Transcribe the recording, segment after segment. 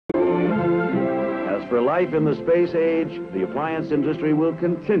for life in the space age, the appliance industry will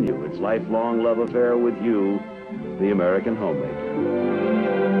continue its lifelong love affair with you, the American homemaker.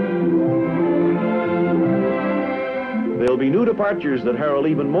 There'll be new departures that herald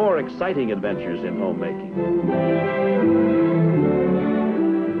even more exciting adventures in homemaking.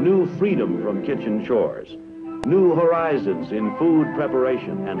 New freedom from kitchen chores. New horizons in food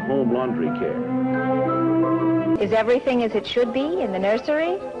preparation and home laundry care. Is everything as it should be in the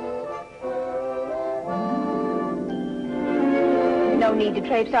nursery? No need to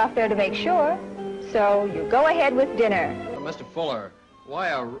traipse off there to make sure. So you go ahead with dinner. Mr. Fuller, why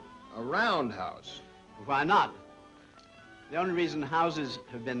a roundhouse? Why not? The only reason houses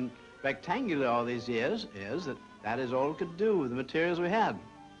have been rectangular all these years is that is all it could do with the materials we had.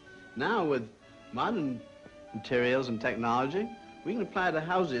 Now, with modern materials and technology, we can apply to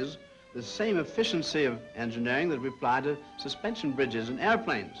houses the same efficiency of engineering that we apply to suspension bridges and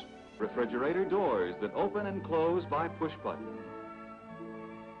airplanes. Refrigerator doors that open and close by push button.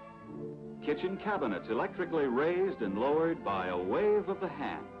 Kitchen cabinets electrically raised and lowered by a wave of the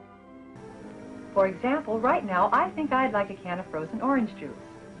hand. For example, right now, I think I'd like a can of frozen orange juice.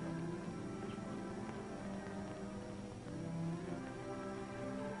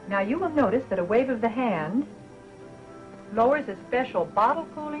 Now you will notice that a wave of the hand lowers a special bottle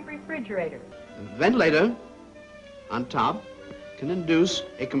cooling refrigerator. The ventilator on top can induce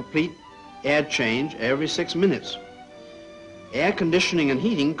a complete air change every 6 minutes. Air conditioning and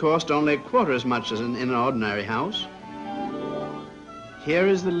heating cost only a quarter as much as in an ordinary house. Here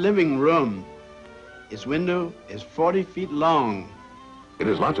is the living room. Its window is 40 feet long. It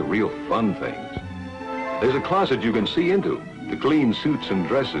has lots of real fun things. There's a closet you can see into to clean suits and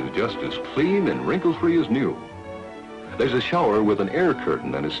dresses just as clean and wrinkle-free as new. There's a shower with an air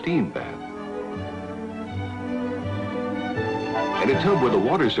curtain and a steam bath. And a tub with a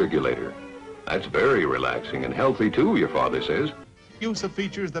water circulator. That's very relaxing and healthy too, your father says. Use of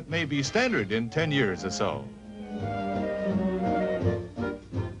features that may be standard in 10 years or so.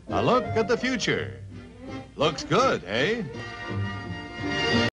 A look at the future. Looks good, eh?